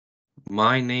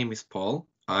My name is Paul.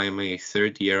 I'm a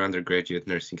third-year undergraduate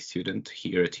nursing student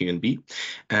here at UNB,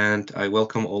 and I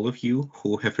welcome all of you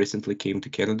who have recently came to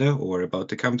Canada or about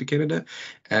to come to Canada.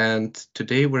 And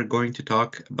today we're going to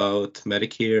talk about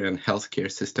Medicare and healthcare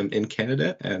system in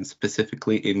Canada, and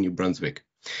specifically in New Brunswick.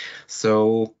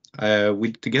 So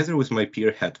together with my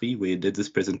peer Hetvi, we did this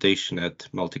presentation at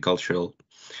Multicultural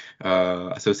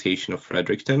Association of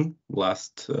Fredericton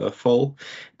last fall,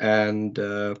 and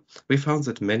we found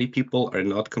that many people are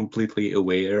not completely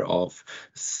aware of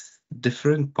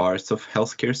different parts of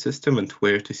healthcare system and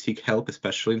where to seek help,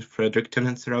 especially in Fredericton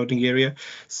and surrounding area.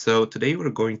 So today we're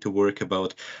going to work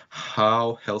about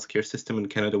how healthcare system in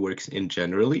Canada works in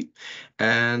generally,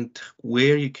 and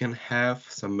where you can have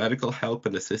some medical help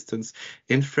and assistance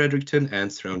in Fredericton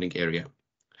and surrounding area.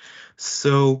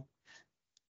 So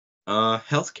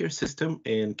healthcare system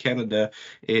in Canada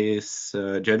is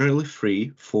generally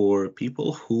free for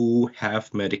people who have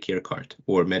Medicare card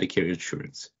or Medicare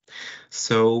insurance.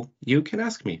 So you can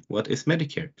ask me, what is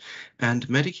Medicare? And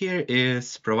Medicare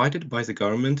is provided by the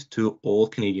government to all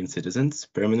Canadian citizens,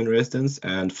 permanent residents,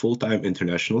 and full-time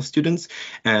international students,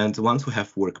 and the ones who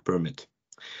have work permit.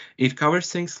 It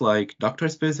covers things like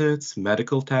doctor's visits,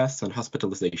 medical tests, and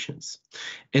hospitalizations.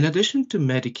 In addition to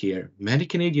Medicare, many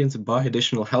Canadians buy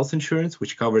additional health insurance,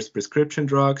 which covers prescription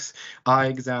drugs, eye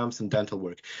exams, and dental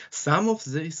work. Some of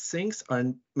these things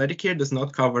Medicare does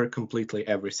not cover completely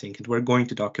everything, and we're going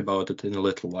to talk about it in a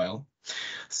little while.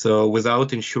 So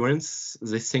without insurance,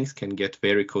 these things can get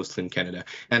very costly in Canada.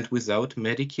 And without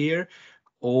Medicare,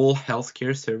 all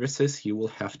healthcare services, you will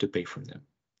have to pay for them.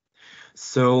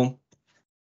 So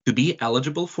to be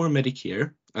eligible for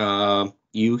Medicare,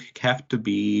 you have to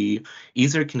be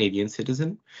either a Canadian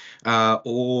citizen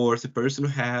or the person who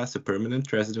has a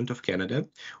permanent resident of Canada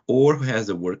or who has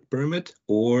a work permit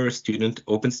or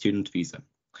open student visa.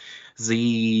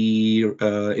 The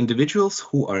individuals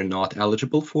who are not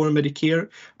eligible for Medicare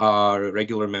are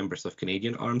regular members of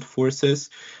Canadian Armed Forces,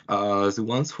 the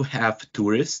ones who have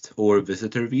tourist or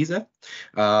visitor visa,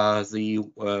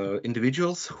 the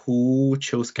individuals who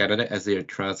chose Canada as their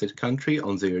transit country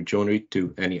on their journey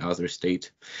to any other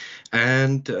state,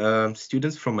 and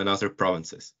students from another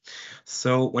provinces.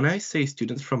 So when I say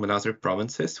students from another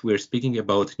provinces, we're speaking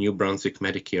about New Brunswick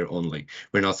Medicare only.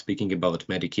 We're not speaking about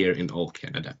Medicare in all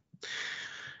Canada.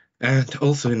 And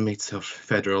also inmates of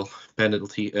federal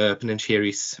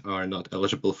penitentiaries are not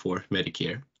eligible for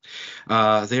Medicare.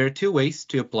 There are two ways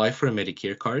to apply for a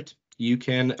Medicare card. You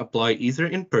can apply either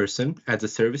in person at the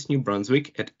Service New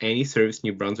Brunswick at any Service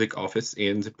New Brunswick office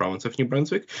in the province of New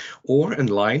Brunswick, or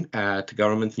online at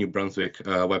Government New Brunswick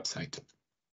website.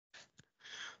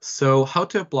 So how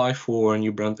to apply for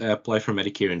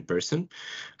Medicare in person?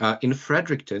 In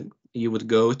Fredericton, you would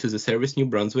go to the Service New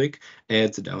Brunswick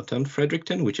at the downtown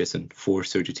Fredericton, which is in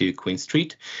 432 Queen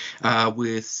Street.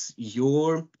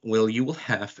 You will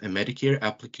have a Medicare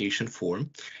application form,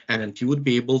 and you would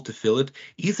be able to fill it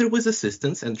either with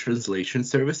assistance and translation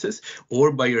services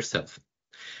or by yourself.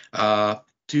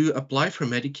 To apply for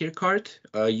Medicare card,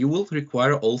 you will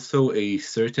require also a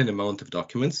certain amount of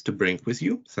documents to bring with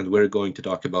you, and we're going to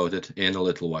talk about it in a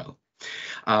little while.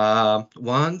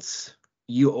 Once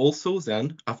you also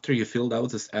then, after you filled out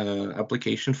this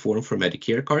application form for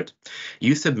Medicare card,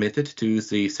 you submit it to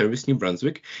the Service New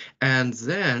Brunswick, and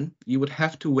then you would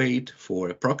have to wait for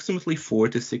approximately 4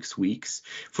 to 6 weeks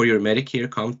for your Medicare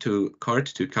card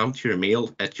to come to your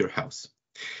mail at your house.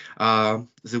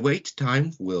 The wait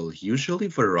time will usually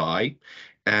vary,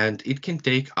 and it can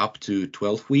take up to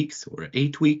 12 weeks or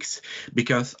 8 weeks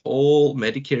because all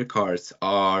Medicare cards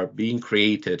are being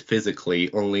created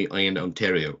physically only in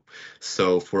Ontario.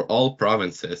 So for all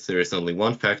provinces, there is only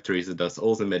one factory that does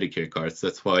all the Medicare cards.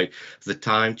 That's why the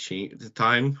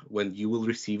time when you will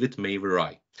receive it may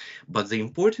vary. But the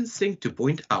important thing to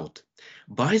point out,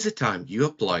 by the time you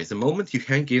apply, the moment you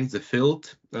hang in the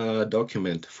filled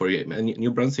document for your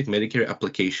New Brunswick Medicare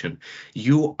application,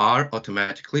 you are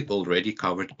automatically already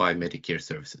covered by Medicare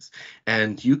services,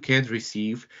 and you can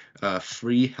receive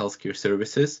free healthcare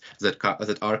services that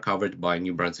are covered by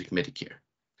New Brunswick Medicare.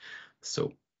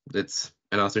 So that's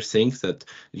another thing that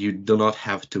you do not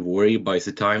have to worry. By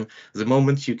the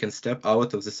moment you can step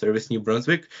out of the Service New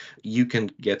Brunswick, you can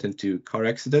get into a car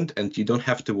accident and you don't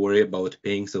have to worry about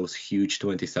paying those huge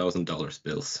 $20,000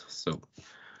 bills. So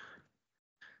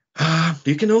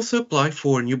you can also apply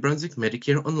for New Brunswick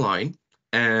Medicare online,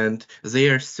 and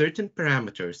there are certain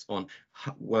parameters on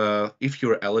if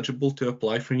you're eligible to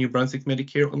apply for New Brunswick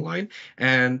Medicare online,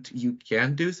 and you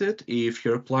can do that if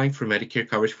you're applying for Medicare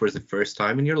coverage for the first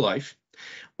time in your life,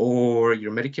 or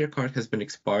your Medicare card has been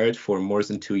expired for more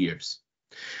than 2 years.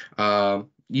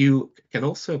 You can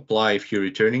also apply if you're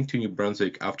returning to New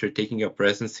Brunswick after taking up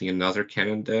residency in another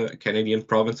Canadian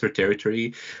province or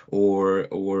territory,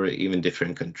 or even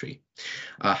different country.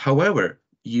 However,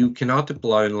 you cannot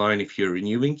apply online if you're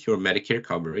renewing your Medicare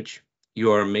coverage.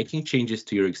 You are making changes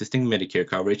to your existing Medicare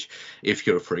coverage if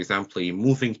you're, for example,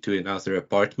 moving to another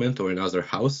apartment or another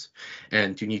house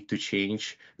and you need to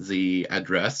change the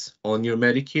address on your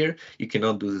Medicare. You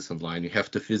cannot do this online. You have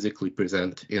to physically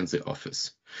present in the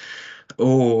office.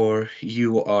 Or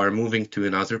you are moving to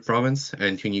another province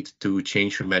and you need to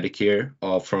change your Medicare,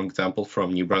 for example,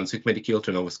 from New Brunswick Medicare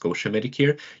to Nova Scotia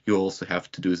Medicare. You also have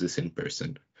to do this in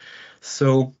person.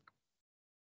 So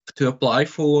to apply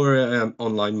for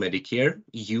online Medicare,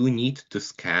 you need to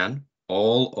scan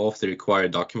all of the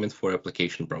required documents for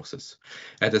application process.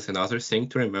 That is another thing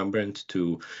to remember and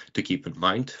to keep in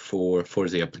mind for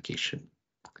the application.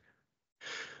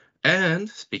 And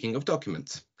speaking of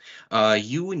documents,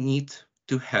 you need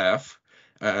to have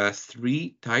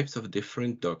 3 types of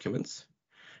different documents.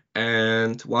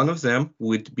 And one of them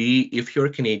would be, if you're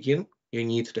Canadian, you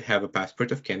need to have a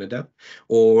passport of Canada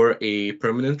or a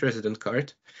permanent resident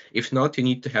card. If not, you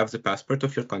need to have the passport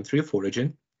of your country of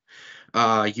origin.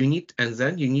 Then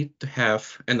you need to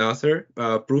have another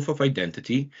proof of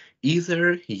identity,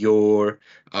 either your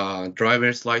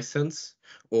driver's license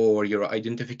or your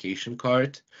identification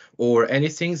card, or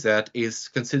anything that is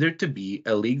considered to be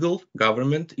a legal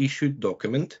government-issued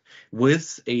document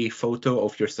with a photo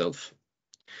of yourself.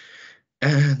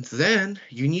 And then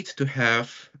you need to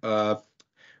have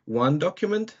one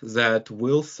document that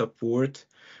will support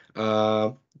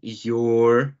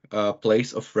your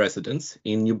place of residence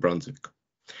in New Brunswick.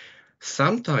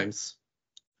 Sometimes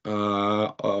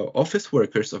office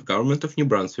workers of Government of New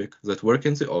Brunswick that work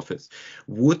in the office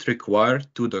would require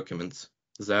 2 documents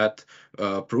that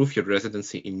prove your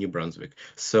residency in New Brunswick.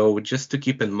 So just to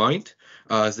keep in mind,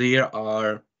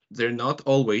 there not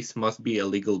always must be a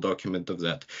legal document of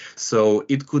that. So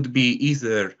it could be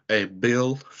either a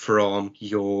bill from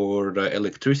your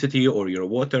electricity or your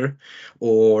water,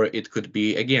 or it could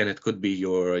be, again, it could be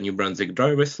your New Brunswick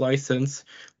driver's license,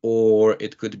 or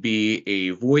it could be a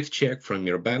void check from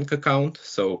your bank account.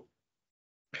 So,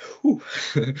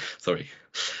 sorry,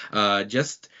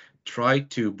 just try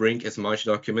to bring as much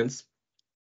documents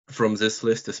from this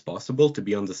list as possible to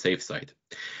be on the safe side.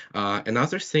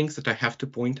 Another thing that I have to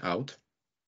point out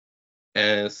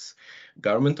is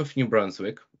Government of New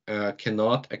Brunswick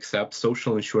cannot accept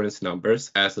social insurance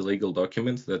numbers as a legal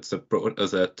document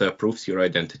that proves your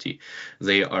identity.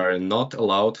 They are not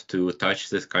allowed to touch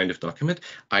this kind of document.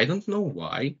 I don't know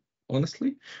why,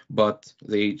 honestly, but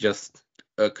they just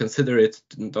consider it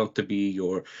not to be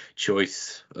your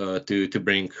choice to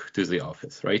bring to the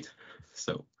office, right?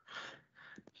 So.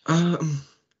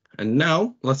 And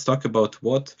now let's talk about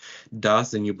what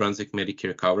does the New Brunswick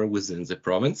Medicare cover within the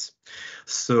province.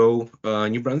 So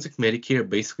New Brunswick Medicare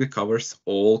basically covers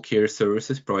all care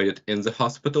services provided in the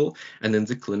hospital and in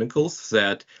the clinicals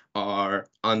that are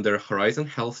under Horizon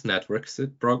Health Networks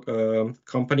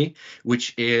company,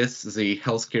 which is the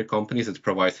healthcare company that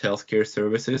provides healthcare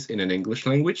services in an English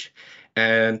language.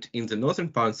 And in the northern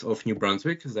parts of New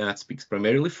Brunswick that speaks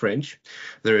primarily French,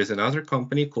 there is another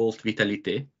company called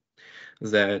Vitalité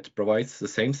that provides the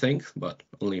same thing, but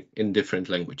only in different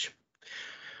language.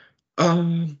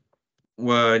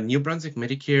 Well, New Brunswick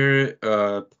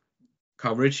Medicare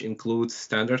coverage includes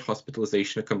standard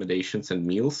hospitalization accommodations and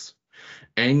meals,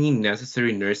 any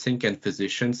necessary nursing and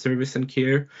physician service and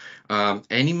care,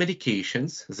 any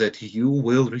medications that you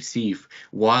will receive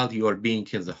while you are being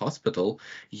in the hospital,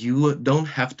 you don't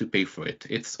have to pay for it.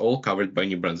 It's all covered by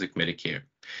New Brunswick Medicare.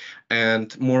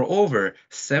 And moreover,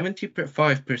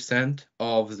 75%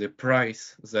 of the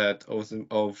price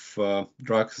of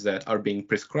drugs that are being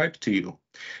prescribed to you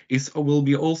will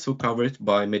be also covered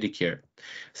by Medicare.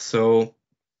 So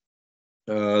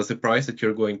the price that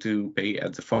you're going to pay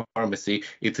at the pharmacy,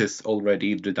 it is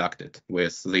already deducted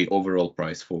with the overall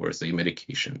price for the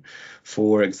medication.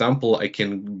 For example, I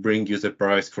can bring you the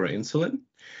price for insulin,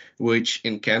 which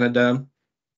in Canada,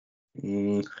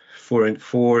 for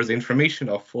the information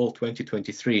of fall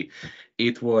 2023,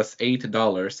 it was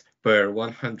 $8 per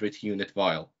 100 unit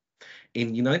vial. In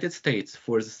the United States,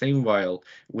 for the same vial,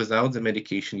 without the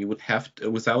medication, without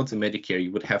the Medicare,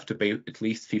 you would have to pay at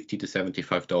least $50 to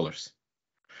 $75.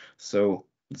 So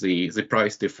the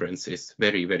price difference is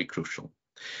very, very crucial.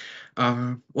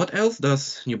 What else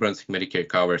does New Brunswick Medicare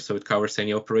cover? So it covers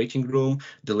any operating room,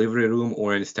 delivery room,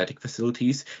 or anesthetic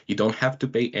facilities. You don't have to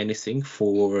pay anything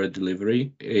for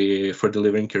delivery, for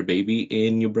delivering your baby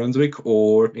in New Brunswick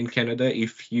or in Canada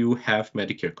if you have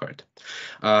Medicare card.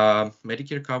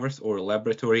 Medicare covers all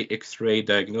laboratory, X-ray,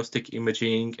 diagnostic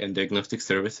imaging, and diagnostic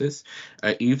services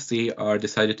if they are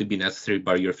decided to be necessary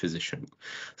by your physician.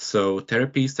 So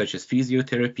therapies such as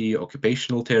physiotherapy,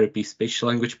 occupational therapy, speech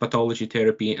language pathology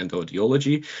therapy, and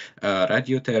audiology,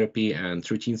 radiotherapy, and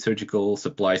routine surgical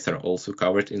supplies are also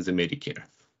covered in the Medicare,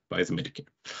 by the Medicare.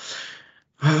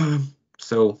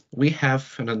 So we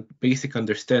have a basic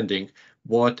understanding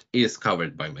what is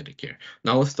covered by Medicare.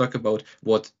 Now let's talk about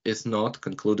what is not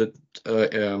included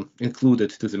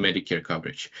to the Medicare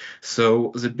coverage.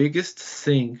 So the biggest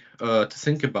thing to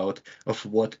think about of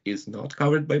what is not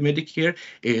covered by Medicare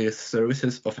is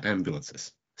services of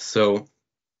ambulances. So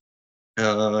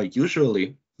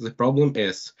usually the problem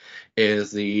is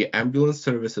the ambulance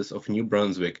services of New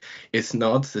Brunswick is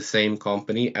not the same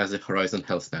company as the Horizon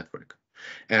Health Network.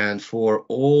 And for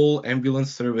all ambulance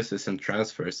services and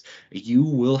transfers, you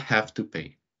will have to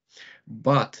pay.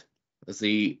 But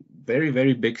the very,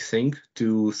 very big thing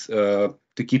to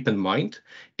keep in mind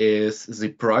is the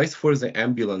price for the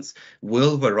ambulance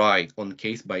will vary on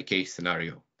case-by-case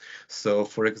scenario. So,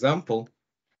 for example,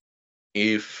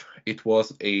 if it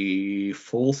was a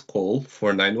false call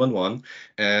for 911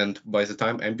 and by the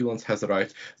time ambulance has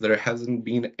arrived there hasn't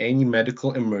been any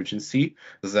medical emergency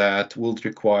that would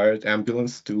require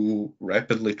ambulance to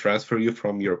rapidly transfer you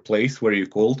from your place where you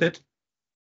called it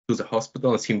to the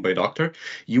hospital and seen by doctor,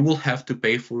 you will have to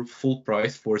pay for full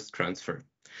price for its transfer.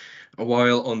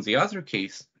 While on the other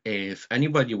case, if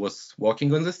anybody was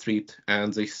walking on the street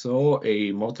and they saw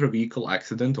a motor vehicle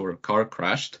accident or a car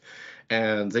crashed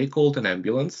and they called an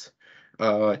ambulance,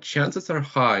 chances are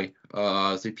high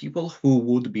the people who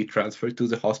would be transferred to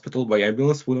the hospital by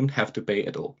ambulance wouldn't have to pay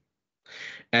at all.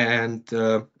 And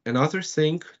another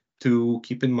thing to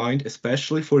keep in mind,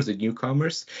 especially for the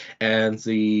newcomers and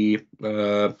the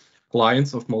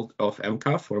clients of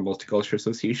MCAF or Multicultural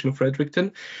Association of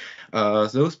Fredericton,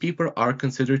 those people are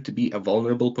considered to be a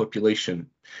vulnerable population.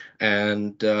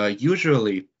 And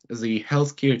usually the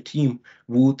healthcare team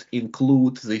would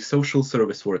include the social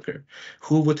service worker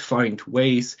who would find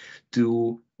ways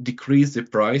to decrease the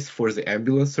price for the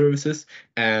ambulance services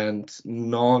and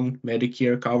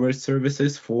non-Medicare covered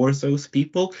services for those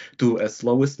people to as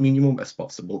lowest minimum as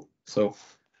possible. So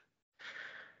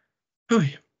Oh,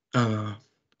 yeah.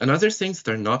 Another things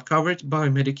that are not covered by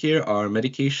Medicare are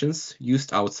medications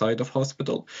used outside of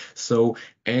hospital. So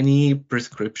any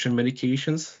prescription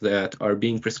medications that are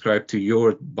being prescribed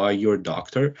to by your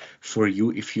doctor for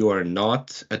you if you are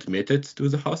not admitted to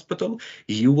the hospital,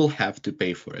 you will have to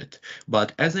pay for it.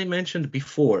 But as I mentioned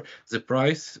before, the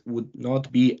price would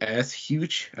not be as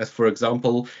huge as, for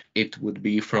example, it would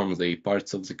be from the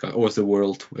parts of the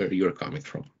world where you're coming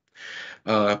from.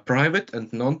 Private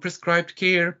and non-prescribed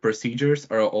care procedures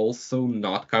are also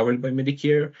not covered by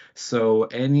Medicare. So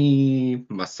any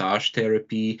massage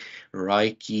therapy,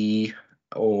 Reiki,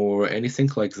 or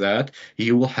anything like that,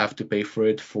 you will have to pay for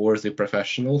it for the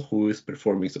professional who is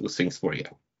performing those things for you.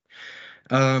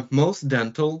 Most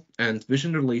dental and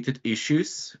vision-related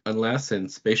issues, unless in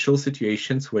special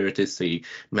situations where it is a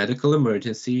medical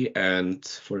emergency and,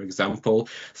 for example,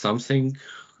 something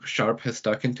sharp has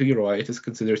stuck into your eye, it is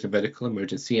considered a medical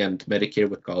emergency and Medicare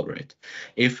would cover it.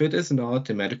 If it is not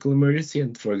a medical emergency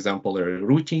and, for example, a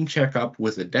routine checkup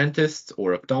with a dentist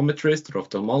or optometrist or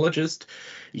ophthalmologist,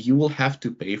 you will have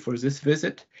to pay for this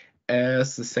visit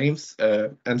as the same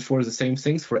and for the same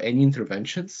things for any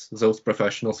interventions those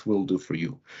professionals will do for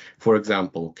you. For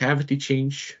example, cavity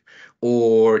change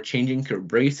or changing your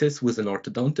braces with an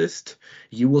orthodontist,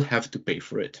 you will have to pay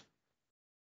for it.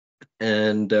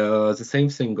 And the same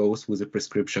thing goes with the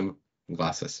prescription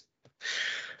glasses.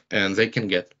 And they can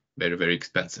get very, very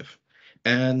expensive.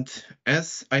 And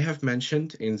as I have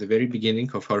mentioned in the very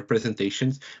beginning of our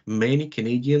presentations, many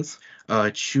Canadians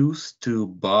choose to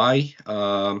buy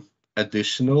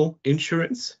additional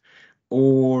insurance,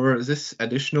 or this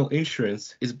additional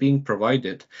insurance is being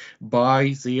provided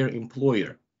by their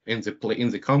employer in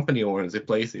the company or in the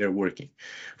place they are working.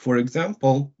 For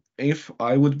example, if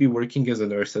I would be working as a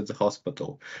nurse at the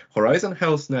hospital, Horizon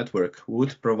Health Network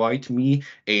would provide me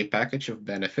a package of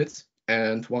benefits,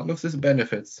 and one of these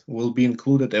benefits will be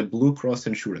included a Blue Cross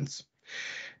insurance.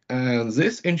 And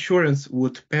this insurance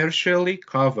would partially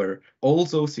cover all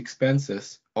those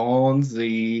expenses on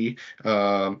the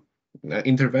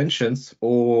interventions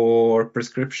or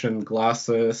prescription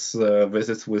glasses,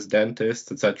 visits with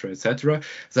dentists, etc.,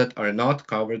 that are not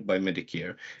covered by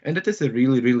Medicare. And it is a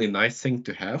really, really nice thing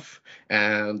to have.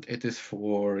 And it is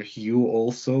for you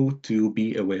also to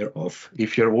be aware of.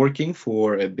 If you're working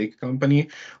for a big company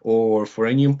or for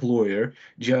any employer,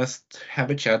 just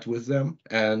have a chat with them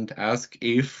and ask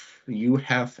if you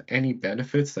have any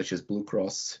benefits such as Blue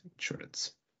Cross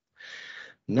insurance.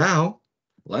 Now,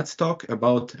 let's talk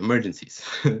about emergencies.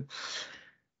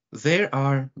 There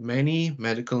are many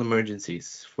medical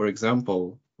emergencies. For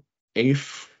example,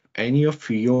 if any of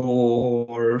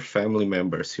your family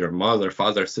members, your mother,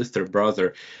 father, sister,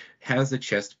 brother, has a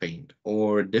chest pain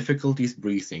or difficulties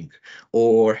breathing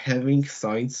or having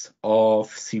signs of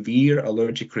severe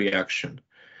allergic reaction,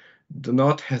 do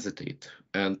not hesitate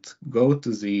and go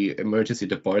to the emergency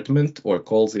department or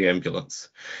call the ambulance.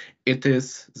 It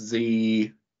is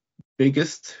the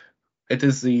biggest, it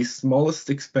is the smallest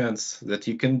expense that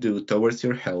you can do towards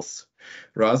your health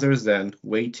rather than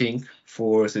waiting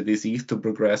for the disease to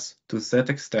progress to that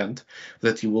extent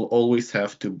that you will always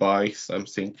have to buy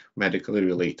something medically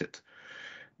related.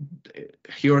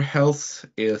 Your health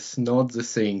is not the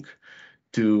thing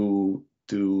to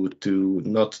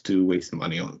not to waste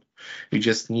money on. You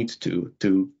just need to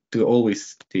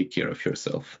always take care of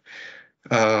yourself.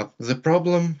 The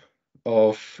problem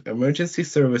of emergency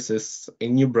services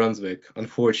in New Brunswick,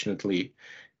 unfortunately,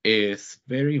 is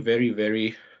very, very,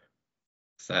 very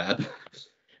sad,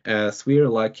 as we are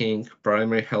lacking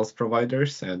primary health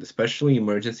providers and especially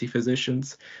emergency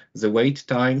physicians. The wait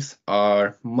times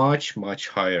are much, much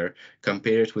higher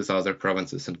compared with other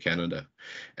provinces in Canada.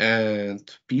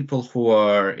 And people who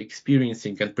are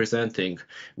experiencing and presenting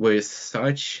with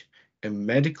such a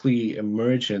medically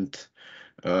emergent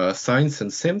signs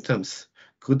and symptoms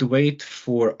could wait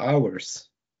for hours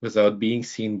without being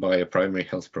seen by a primary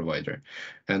health provider.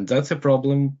 And that's a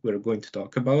problem we're going to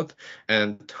talk about.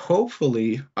 And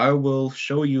hopefully, I will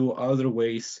show you other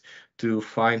ways to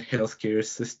find healthcare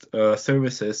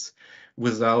services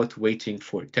without waiting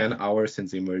for 10 hours in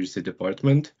the emergency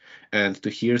department and to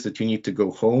hear that you need to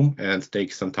go home and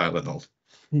take some Tylenol.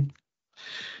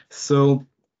 So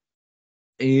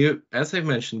as I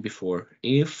mentioned before,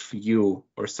 if you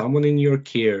or someone in your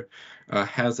care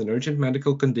has an urgent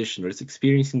medical condition or is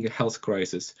experiencing a health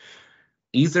crisis,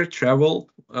 either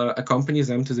travel, accompany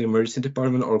them to the emergency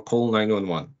department or call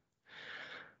 911.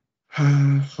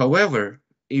 However,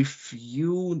 if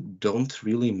you don't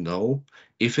really know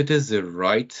if it is the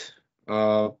right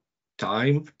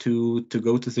time to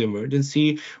go to the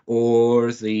emergency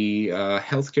or the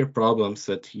healthcare problems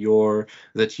that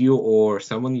you or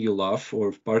someone you love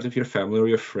or part of your family or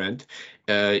your friend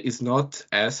is not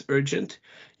as urgent,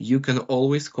 you can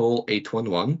always call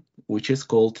 811, which is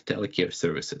called telecare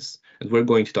services, and we're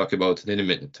going to talk about it in a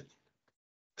minute.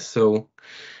 So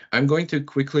I'm going to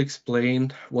quickly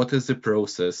explain what is the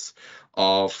process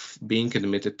of being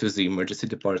admitted to the emergency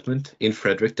department in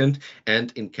Fredericton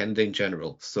and in Canada in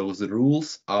general. So the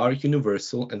rules are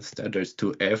universal and standards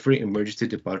to every emergency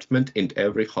department in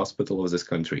every hospital of this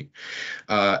country.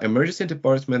 Emergency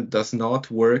department does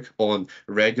not work on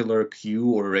regular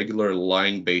queue or regular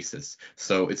line basis.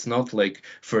 So it's not like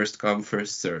first come,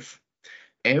 first serve.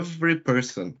 Every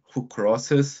person who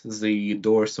crosses the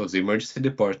doors of the emergency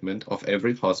department of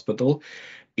every hospital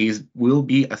will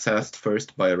be assessed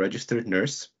first by a registered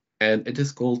nurse, and it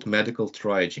is called medical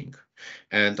triaging.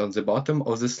 And on the bottom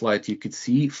of the slide, you could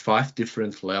see 5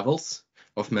 different levels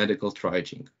of medical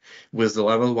triaging, with the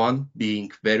level 1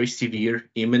 being very severe,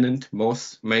 imminent,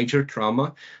 most major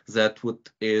trauma that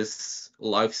is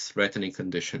life-threatening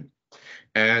condition.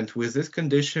 And with this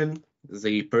condition,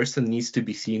 the person needs to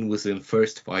be seen within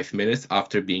first 5 minutes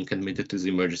after being admitted to the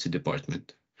emergency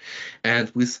department.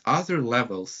 And with other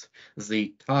levels,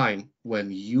 the time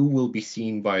when you will be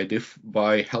seen by a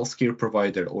healthcare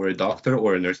provider or a doctor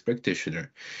or a nurse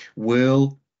practitioner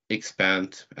will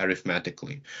expand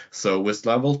arithmetically. So with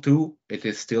level 2, it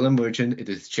is still emergent, it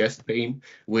is chest pain.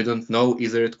 We don't know,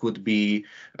 either it could be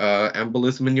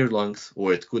embolism in your lungs,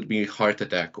 or it could be heart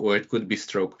attack, or it could be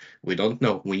stroke. We don't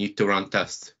know, we need to run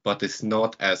tests, but it's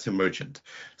not as emergent.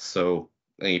 So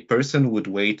a person would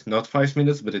wait not 5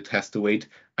 minutes, but it has to wait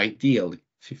ideally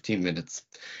 15 minutes.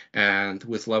 And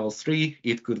with level 3,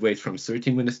 it could wait from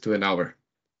 30 minutes to an hour.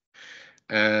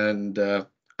 And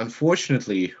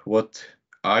unfortunately, what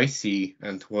I see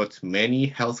and what many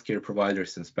healthcare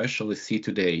providers and specialists see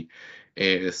today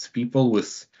is people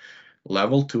with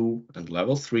level 2 and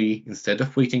level 3, instead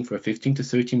of waiting for 15 to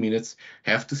 30 minutes,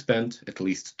 have to spend at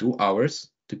least 2 hours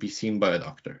to be seen by a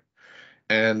doctor.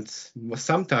 And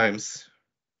sometimes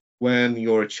when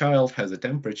your child has a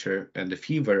temperature and a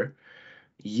fever,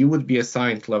 you would be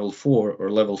assigned level 4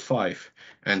 or level 5,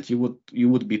 and you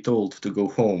would be told to go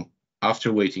home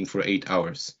after waiting for 8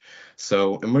 hours.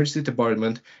 So emergency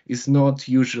department is not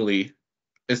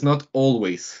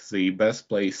always the best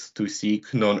place to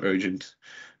seek non-urgent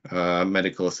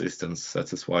medical assistance.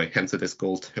 That is why, hence it is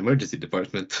called emergency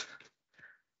department.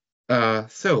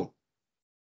 So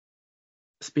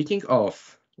speaking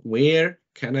of, where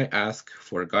can I ask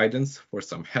for guidance, for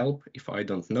some help if I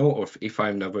don't know, or if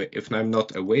I'm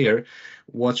not aware,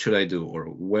 what should I do or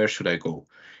where should I go?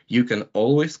 You can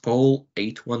always call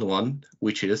 811,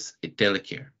 which is a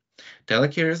telecare.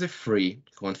 Telecare is a free,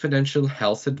 confidential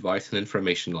health advice and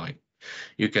information line.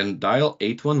 You can dial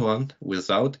 811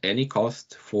 without any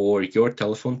cost for your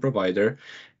telephone provider,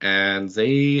 and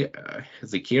the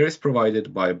care is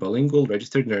provided by bilingual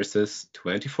registered nurses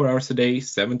 24 hours a day,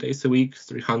 7 days a week,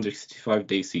 365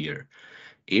 days a year.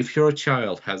 If your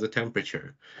child has a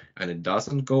temperature and it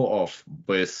doesn't go off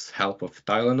with help of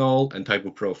Tylenol and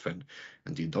ibuprofen,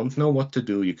 and you don't know what to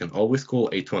do, you can always call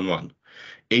 811.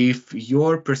 If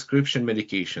your prescription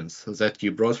medications that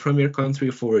you brought from your country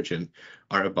of origin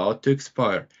are about to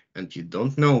expire and you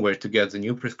don't know where to get the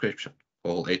new prescription,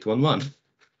 call 811.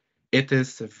 It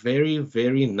is a very,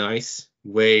 very nice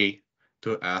way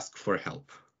to ask for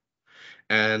help.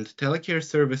 And telecare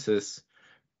services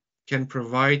can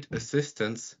provide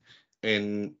assistance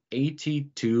in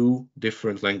 82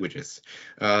 different languages.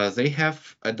 They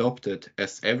have adopted,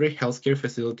 as every healthcare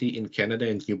facility in Canada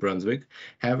and New Brunswick,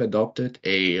 have adopted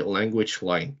a language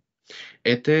line.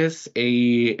 It is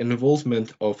a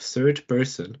involvement of third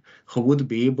person who would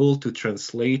be able to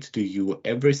translate to you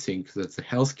everything that the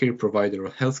healthcare provider or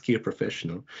healthcare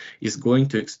professional is going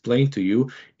to explain to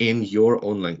you in your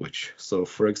own language. So,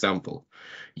 for example,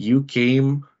 you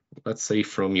came, let's say,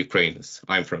 from Ukraine.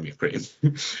 I'm from Ukraine,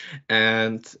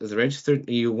 and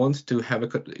you want to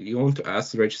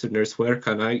ask the registered nurse, where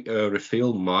can I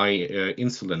refill my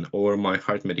insulin or my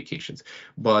heart medications?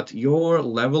 But your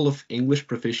level of English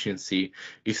proficiency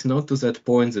is not to that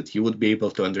point that you would be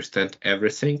able to understand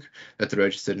everything that the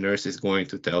registered nurse is going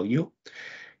to tell you.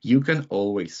 You can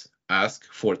always ask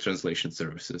for translation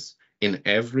services in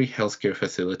every healthcare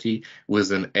facility,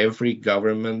 within every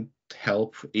government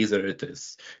help, either it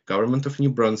is government of New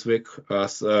Brunswick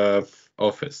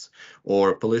office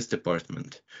or police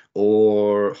department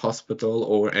or hospital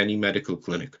or any medical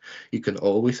clinic. You can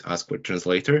always ask for a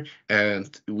translator,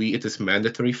 and it is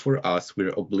mandatory for us.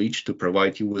 We're obliged to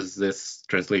provide you with this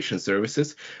translation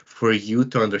services for you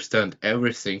to understand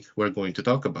everything we're going to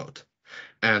talk about.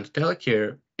 And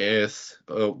telecare is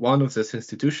one of these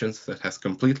institutions that has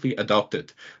completely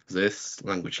adopted this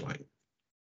language line.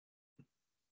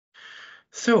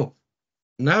 So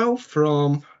now,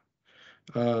 from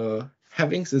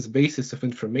having this basis of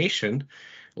information,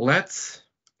 let's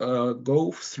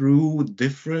go through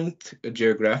different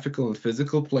geographical and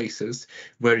physical places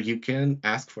where you can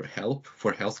ask for help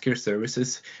for healthcare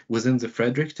services within the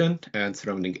Fredericton and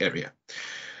surrounding area.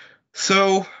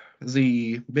 So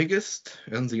the biggest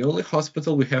and the only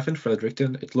hospital we have in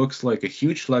Fredericton, it looks like a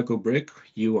huge Lego brick.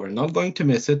 You are not going to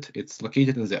miss it. It's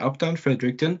located in the uptown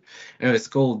Fredericton, and it's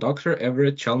called Dr.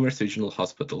 Everett Chalmers Regional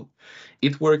Hospital.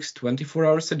 It works 24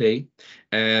 hours a day,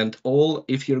 and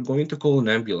if you're going to call an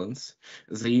ambulance,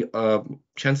 the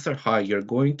chances are high you're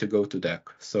going to go to deck.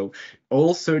 So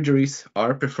all surgeries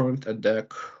are performed at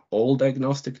deck. All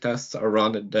diagnostic tests are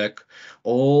run at deck.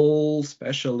 All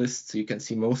specialists, you can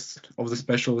see most of the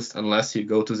specialists, unless you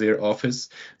go to their office,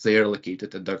 they are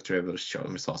located at Dr. Everett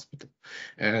Chalmers Hospital.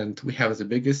 And we have the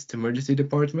biggest emergency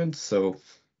department, so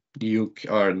you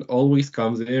can always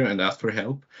come there and ask for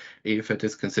help if it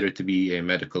is considered to be a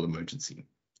medical emergency.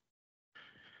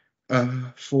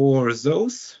 For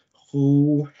those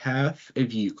who have a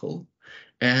vehicle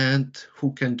and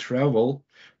who can travel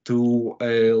to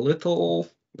a little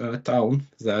town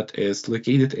that is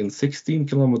located in 16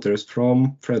 kilometers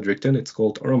from Fredericton, it's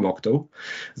called Oromocto.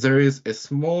 There is a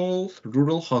small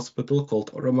rural hospital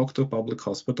called Oromocto Public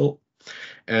Hospital.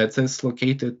 It is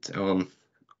located on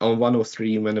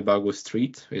 103 Winnebago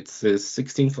Street. It's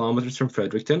 16 kilometers from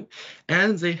Fredericton,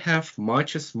 and they have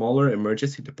much smaller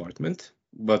emergency department,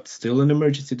 but still an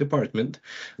emergency department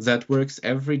that works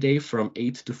every day from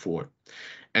 8 to 4.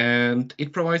 And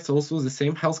it provides also the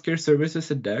same healthcare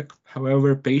services at DEC.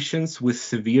 However, patients with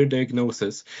severe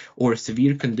diagnosis or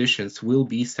severe conditions will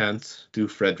be sent to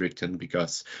Fredericton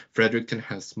because Fredericton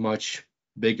has much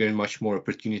bigger and much more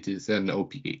opportunities than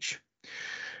OPH.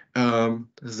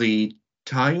 The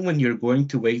time when you're going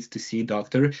to wait to see a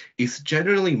doctor is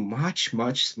generally much,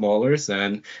 much smaller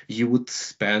than you would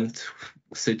spend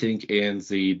sitting in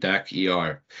the DAC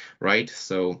ER, right?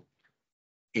 So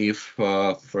if,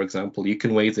 for example, you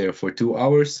can wait there for 2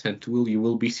 hours until you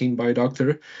will be seen by a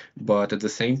doctor, but at the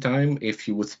same time, if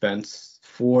you would spend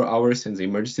 4 hours in the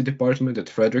emergency department at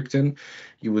Fredericton,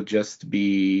 you would just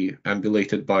be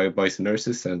ambulated by the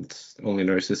nurses, and only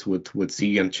nurses would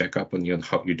see and check up on you and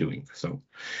how you're doing. So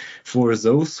for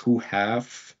those who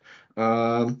have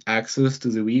access to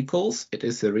the vehicles, it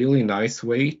is a really nice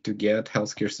way to get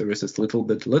healthcare services little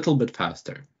bit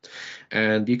faster.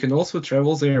 And you can also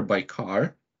travel there by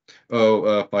car.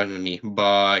 Oh, pardon me,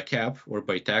 by cab or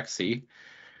by taxi.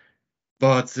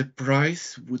 But the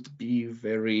price would be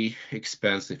very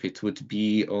expensive. It would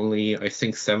be only, I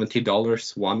think,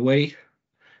 $70 one way.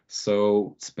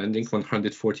 So spending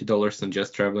 $140 on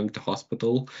just traveling to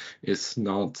hospital is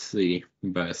not the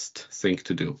best thing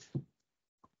to do.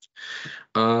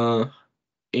 Uh,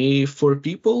 for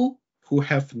people who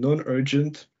have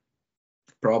non-urgent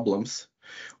problems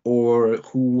or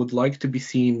who would like to be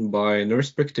seen by a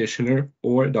nurse practitioner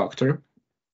or a doctor,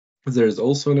 there is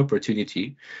also an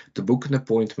opportunity to book an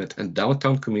appointment at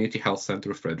Downtown Community Health Center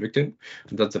of Fredericton.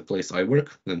 That's the place I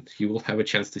work, and you will have a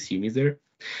chance to see me there.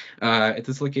 It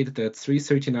is located at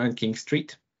 339 King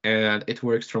Street, and it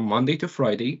works from Monday to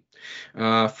Friday,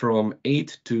 from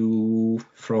 8 in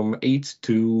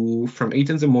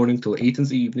the morning till 8 in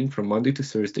the evening, from Monday to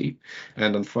Thursday,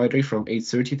 and on Friday from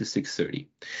 8:30 to 6:30.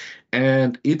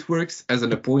 And it works as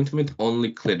an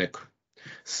appointment-only clinic.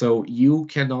 So you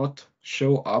cannot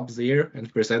show up there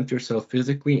and present yourself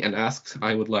physically and ask,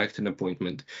 I would like an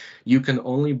appointment. You can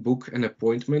only book an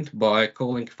appointment by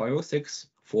calling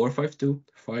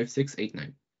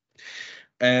 506-452-5689.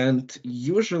 And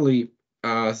usually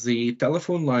the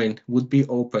telephone line would be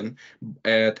open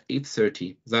at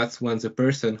 8:30. That's when the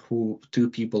two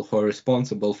people who are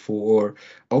responsible for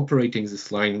operating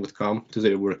this line would come to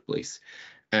their workplace.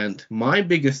 And my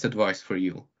biggest advice for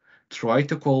you, try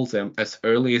to call them as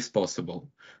early as possible.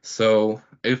 So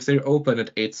if they're open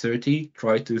at 8:30,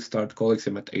 try to start calling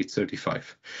them at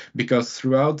 8:35. Because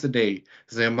throughout the day,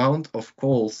 the amount of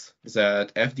calls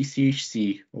that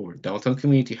FDCHC or Downtown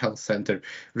Community Health Center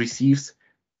receives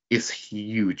is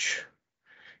huge.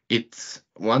 It's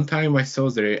one time I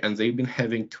saw there and they've been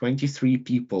having 23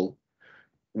 people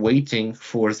waiting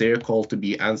for their call to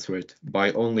be answered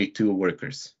by only 2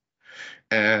 workers.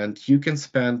 And you can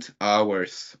spend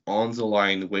hours on the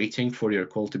line waiting for your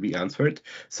call to be answered.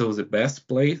 So the best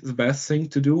thing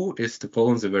to do is to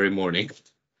call in the very morning.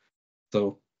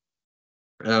 So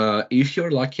if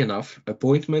you're lucky enough,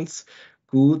 appointments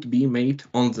could be made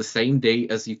on the same day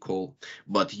as you call.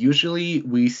 But usually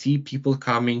we see people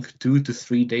coming 2 to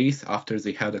 3 days after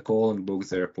they had a call and booked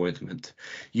their appointment.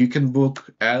 You can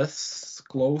book as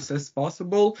close as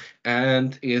possible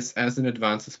and is as in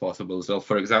advance as possible. So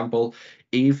for example,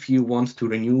 if you want to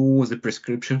renew the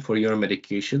prescription for your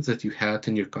medications that you had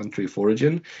in your country of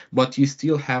origin, but you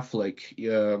still have like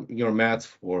your meds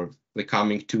for the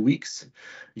coming 2 weeks,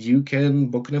 you can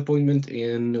book an appointment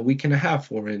in a week and a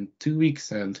half or in 2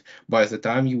 weeks, and by the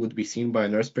time you would be seen by a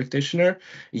nurse practitioner,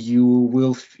 you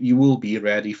will be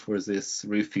ready for this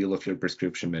refill of your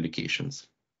prescription medications.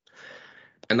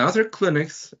 Another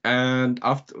clinics and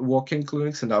after walk-in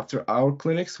clinics and after hour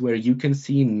clinics where you can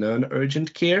see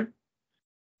non-urgent care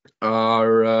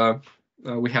are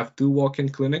we have 2 walk-in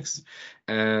clinics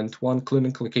and 1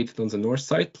 clinic located on the north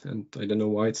side, and I don't know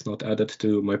why it's not added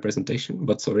to my presentation,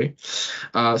 but sorry.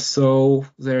 So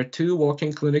there are 2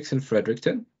 walk-in clinics in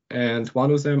Fredericton, and one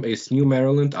of them is New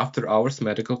Maryland After Hours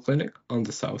Medical Clinic on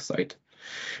the south side.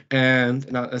 And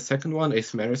a second one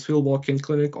is Marysville Walk-in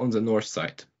Clinic on the north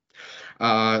side.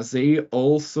 They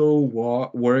also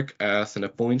work as an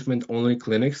appointment-only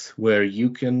clinics where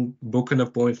you can book an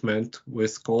appointment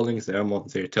with calling them on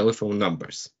their telephone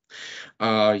numbers.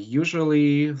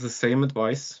 Usually the same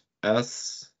advice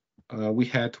as we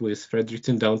had with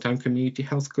Fredericton Downtown Community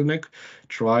Health Clinic.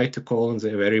 Try to call in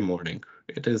the very morning.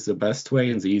 It is the best way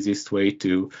and the easiest way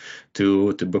to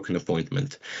book an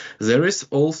appointment. There is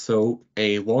also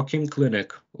a walk-in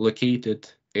clinic located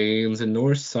in the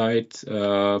North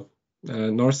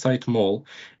Side Mall,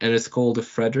 and it's called the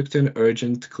Fredericton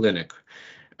Urgent Clinic.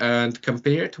 And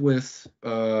compared with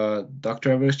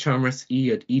Dr. Everett Chalmers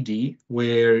E at ED,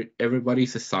 where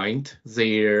everybody's assigned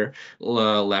their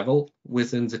level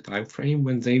within the time frame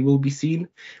when they will be seen,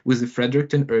 with the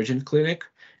Fredericton Urgent Clinic,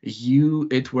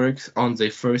 it works on the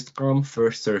first come,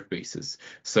 first serve basis.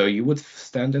 So you would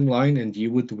stand in line and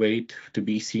you would wait to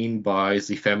be seen by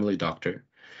the family doctor.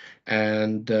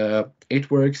 and it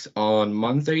works on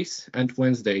Mondays and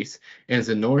Wednesdays in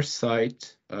the north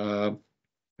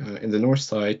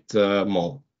side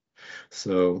mall.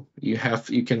 So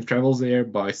you can travel there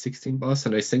by 16 bus,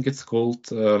 and I think it's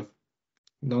called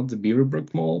not the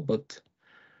Beaverbrook Mall, but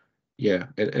yeah,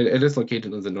 it is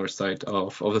located on the north side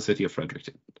of the city of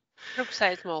Fredericton.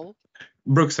 Brookside Mall.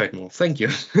 Brookside Mall, thank you.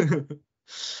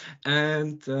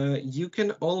 And you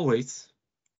can always,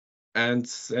 and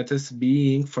that is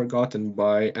being forgotten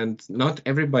by, and not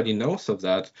everybody knows of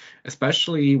that,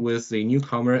 especially with the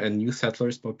newcomer and new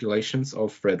settlers populations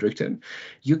of Fredericton.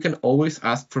 You can always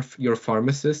ask for your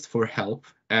pharmacist for help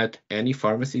at any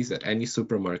pharmacies, at any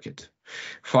supermarket.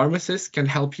 Pharmacists can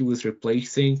help you with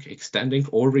replacing, extending,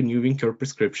 or renewing your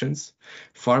prescriptions.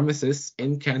 Pharmacists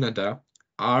in Canada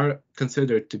are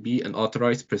considered to be an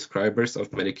authorized prescribers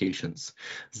of medications.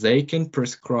 They can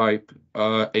prescribe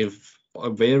a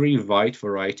very wide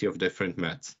variety of different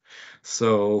meds.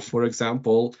 So, for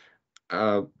example,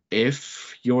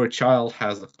 if your child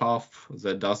has a cough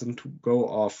that doesn't go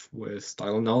off with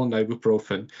Tylenol and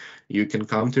ibuprofen, you can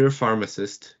come to your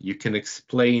pharmacist. You can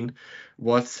explain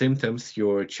what symptoms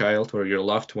your child or your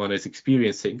loved one is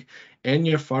experiencing, and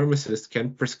your pharmacist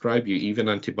can prescribe you even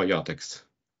antibiotics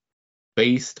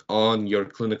based on your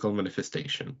clinical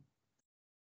manifestation.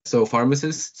 So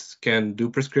pharmacists can do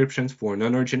prescriptions for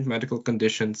non-urgent medical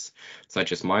conditions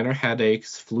such as minor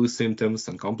headaches, flu symptoms,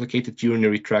 uncomplicated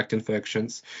urinary tract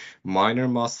infections, minor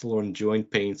muscle or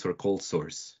joint pains, or cold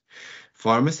sores.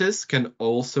 Pharmacists can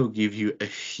also give you a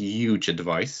huge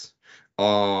advice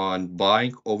on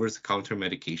buying over-the-counter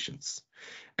medications.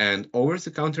 And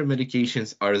over-the-counter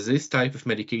medications are this type of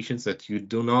medications that you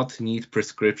do not need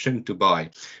prescription to buy.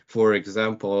 For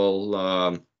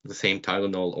example, the same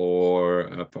Tylenol or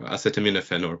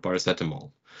acetaminophen or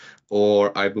paracetamol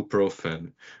or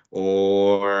ibuprofen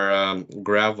or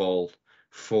Gravol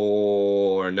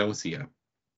for nausea.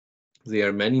 There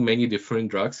are many, many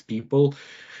different drugs. People,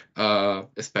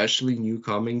 especially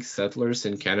newcoming settlers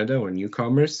in Canada or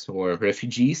newcomers or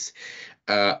refugees,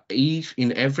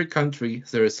 in every country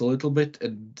there's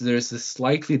a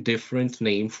slightly different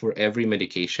name for every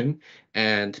medication,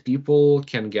 and people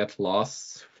can get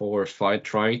lost for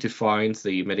trying to find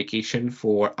the medication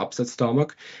for upset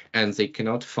stomach, and they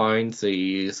cannot find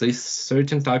this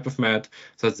certain type of med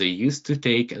that they used to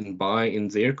take and buy in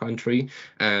their country,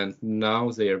 and now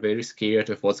they are very scared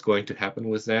of what's going to happen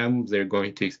with them. They're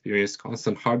going to experience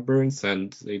constant heartburns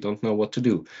and they don't know what to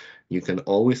do. You can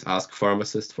always ask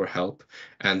pharmacists for help,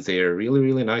 and they're really,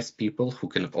 really nice people who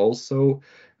can also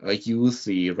use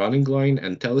the running line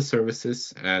and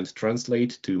teleservices and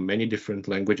translate to many different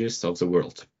languages of the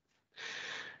world.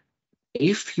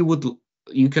 If you would,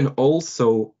 you can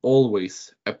also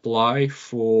always apply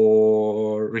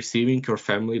for receiving your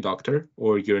family doctor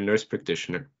or your nurse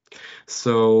practitioner.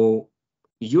 So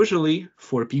usually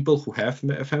for people who have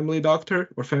a family doctor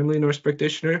or family nurse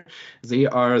practitioner, they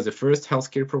are the first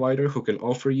healthcare provider who can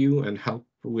offer you and help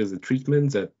with the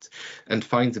treatment and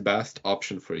find the best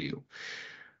option for you.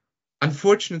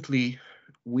 Unfortunately,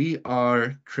 we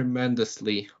are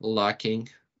tremendously lacking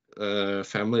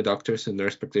family doctors and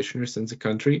nurse practitioners in the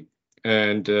country,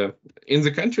 and in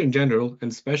the country in general,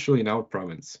 and especially in our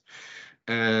province.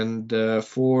 And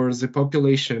for the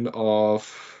population of,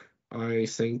 I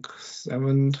think,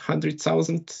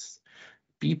 700,000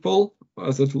 people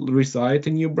that reside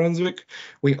in New Brunswick,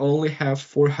 we only have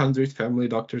 400 family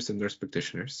doctors and nurse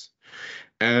practitioners.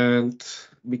 And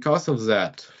because of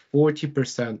that,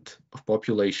 40% of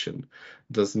population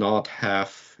does not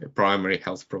have a primary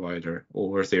health provider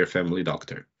or their family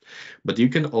doctor. But you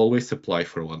can always apply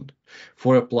for one.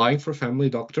 For applying for family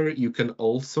doctor, you can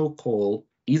also call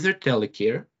either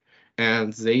Telecare,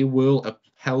 and they will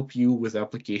help you with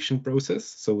application process.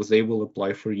 So they will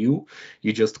apply for you.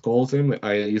 You just call them.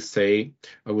 You say,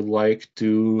 I would like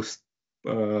to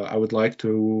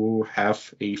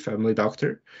have a family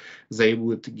doctor. They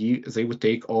would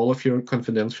take all of your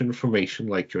confidential information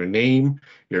like your name,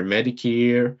 your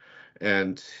Medicare,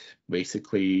 and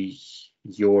basically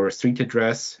your street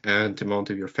address and amount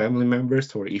of your family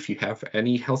members, or if you have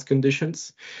any health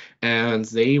conditions, and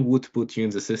they would put you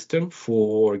in the system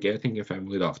for getting a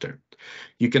family doctor.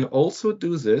 You can also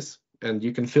do this, and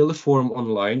you can fill a form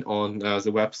online on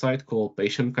the website called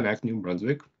Patient Connect New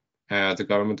Brunswick, the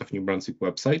Government of New Brunswick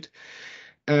website.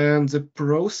 And the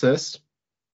process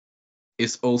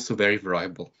is also very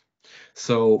variable.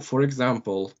 So, for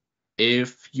example,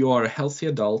 if you are a healthy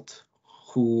adult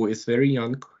who is very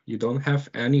young you don't have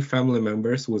any family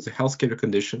members with healthcare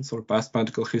conditions or past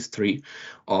medical history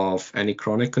of any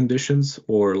chronic conditions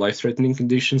or life-threatening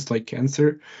conditions like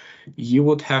cancer, you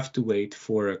would have to wait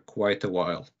for quite a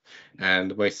while.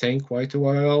 And by saying quite a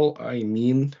while, I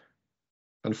mean,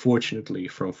 unfortunately,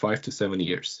 from 5 to 7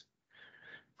 years.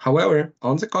 However,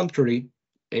 on the contrary,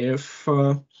 if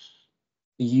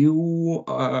you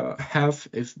have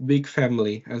a big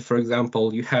family, and for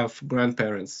example, you have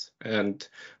grandparents, and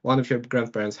one of your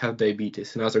grandparents have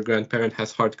diabetes, another grandparent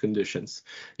has heart conditions.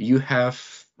 You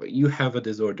have a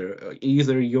disorder.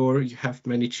 Either you have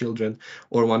many children,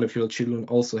 or one of your children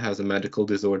also has a medical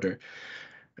disorder.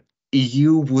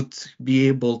 You would be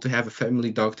able to have a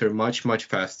family doctor much, much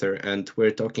faster. And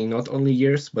we're talking not only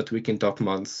years, but we can talk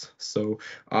months. So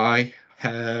I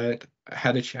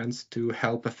had a chance to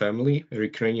help a family,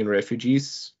 Ukrainian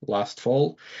refugees, last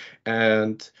fall,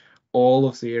 and all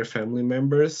of their family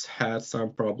members had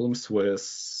some problems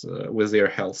with their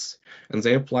health, and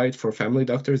they applied for family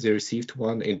doctors. They received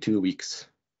one in 2 weeks.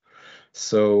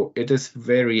 So it is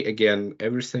very, again,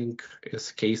 everything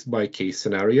is case by case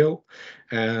scenario,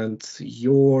 and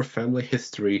your family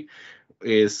history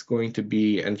is going to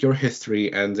be, and your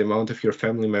history and the amount of your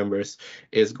family members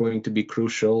is going to be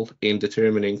crucial in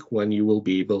determining when you will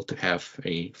be able to have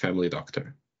a family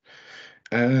doctor.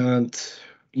 And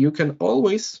you can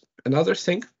always, another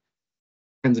thing,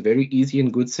 and a very easy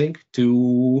and good thing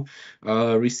to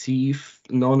receive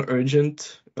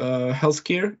non-urgent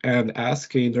healthcare and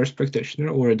ask a nurse practitioner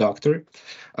or a doctor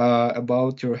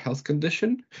about your health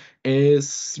condition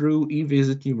is through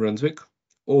eVisit New Brunswick,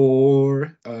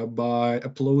 or by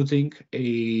uploading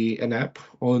an app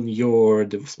on your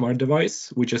smart device,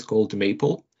 which is called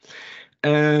Maple.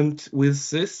 And with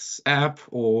this app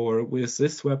or with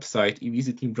this website,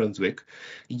 eVisit New Brunswick,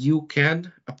 you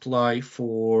can apply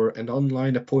for an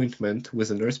online appointment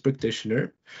with a nurse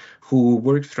practitioner who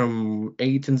works from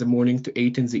 8 in the morning to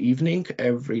 8 in the evening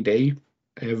every day,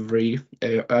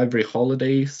 every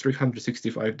holiday,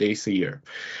 365 days a year.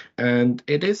 And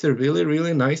it is a really,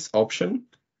 really nice option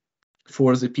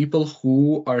for the people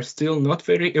who are still not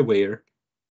very aware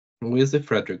with the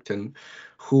Fredericton,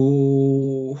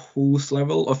 whose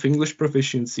level of English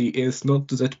proficiency is not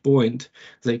to that point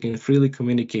they can freely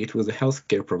communicate with the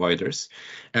healthcare providers,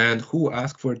 and who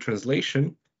ask for a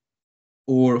translation,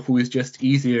 or who is just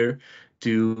easier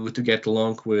to get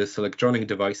along with electronic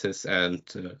devices and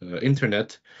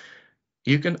internet.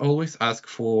 You can always ask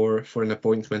for an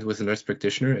appointment with a nurse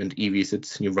practitioner and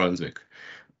eVisit New Brunswick.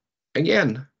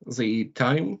 Again, the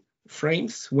time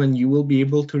frames when you will be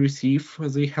able to receive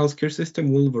the healthcare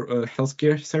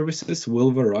services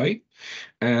will vary,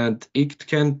 and it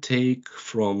can take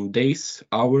from days,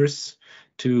 hours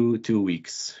to 2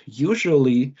 weeks.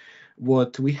 Usually,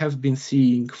 what we have been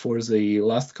seeing for the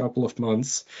last couple of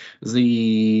months,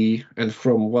 and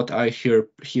from what I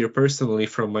hear personally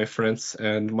from my friends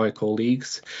and my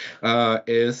colleagues,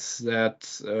 is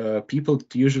that people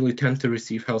usually tend to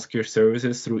receive healthcare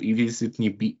services through eVisit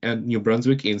New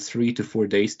Brunswick in 3 to 4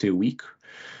 days to a week.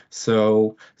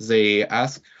 So they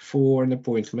ask for an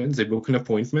appointment, they book an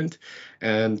appointment,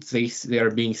 and they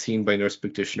are being seen by nurse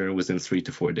practitioner within 3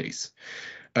 to 4 days.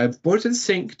 An important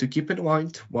thing to keep in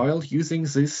mind while using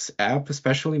this app,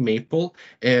 especially Maple,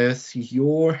 is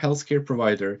your healthcare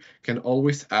provider can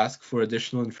always ask for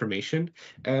additional information.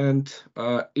 And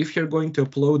if you're going to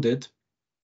upload it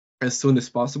as soon as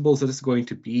possible, that is going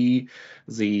to be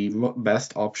the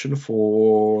best option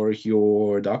for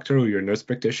your doctor or your nurse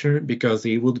practitioner, because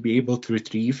they will be able to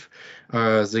retrieve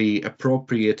the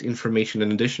appropriate information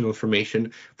and additional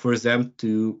information for them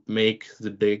to make the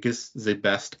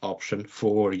best option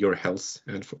for your health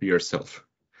and for yourself.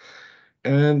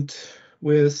 And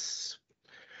with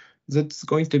that's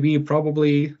going to be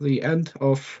probably the end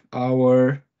of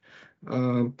our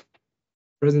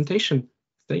presentation.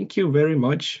 Thank you very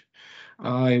much.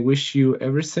 I wish you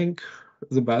everything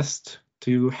the best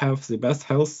to have the best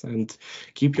health and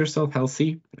keep yourself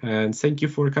healthy. And thank you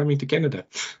for coming to Canada.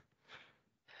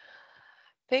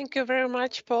 Thank you very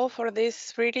much, Paul, for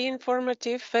this really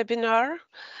informative webinar.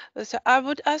 So I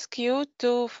would ask you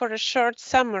for a short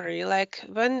summary, like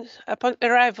when upon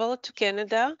arrival to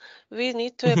Canada, we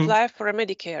need to apply for a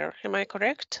Medicare. Am I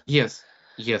correct? Yes.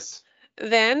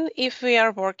 Then, if we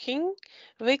are working,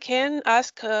 we can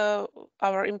ask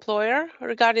our employer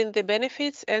regarding the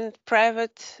benefits and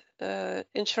private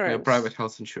insurance. Private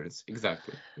health insurance,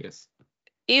 exactly, yes.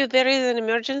 If there is an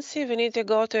emergency, we need to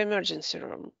go to emergency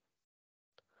room.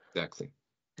 Exactly,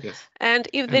 yes. And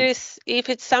if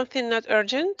it's something not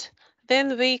urgent,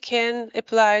 then we can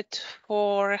apply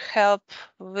for help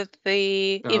with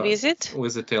the e-visit.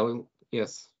 With the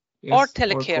yes. Or Yes, or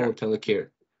telecare. call telecare.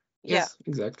 Yeah. Yes,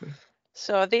 exactly.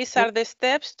 So these are Yep. the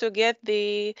steps to get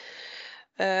the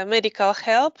medical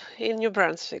help in New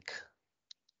Brunswick.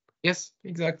 Yes,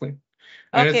 exactly.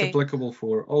 And it's Okay. applicable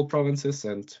for all provinces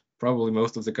and probably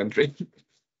most of the country.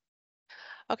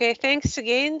 Okay, thanks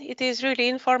again. It is really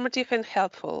informative and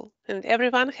helpful. And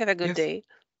everyone have a good Yes. day.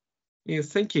 Yes,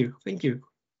 thank you. Thank you.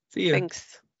 See ya.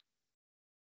 Thanks.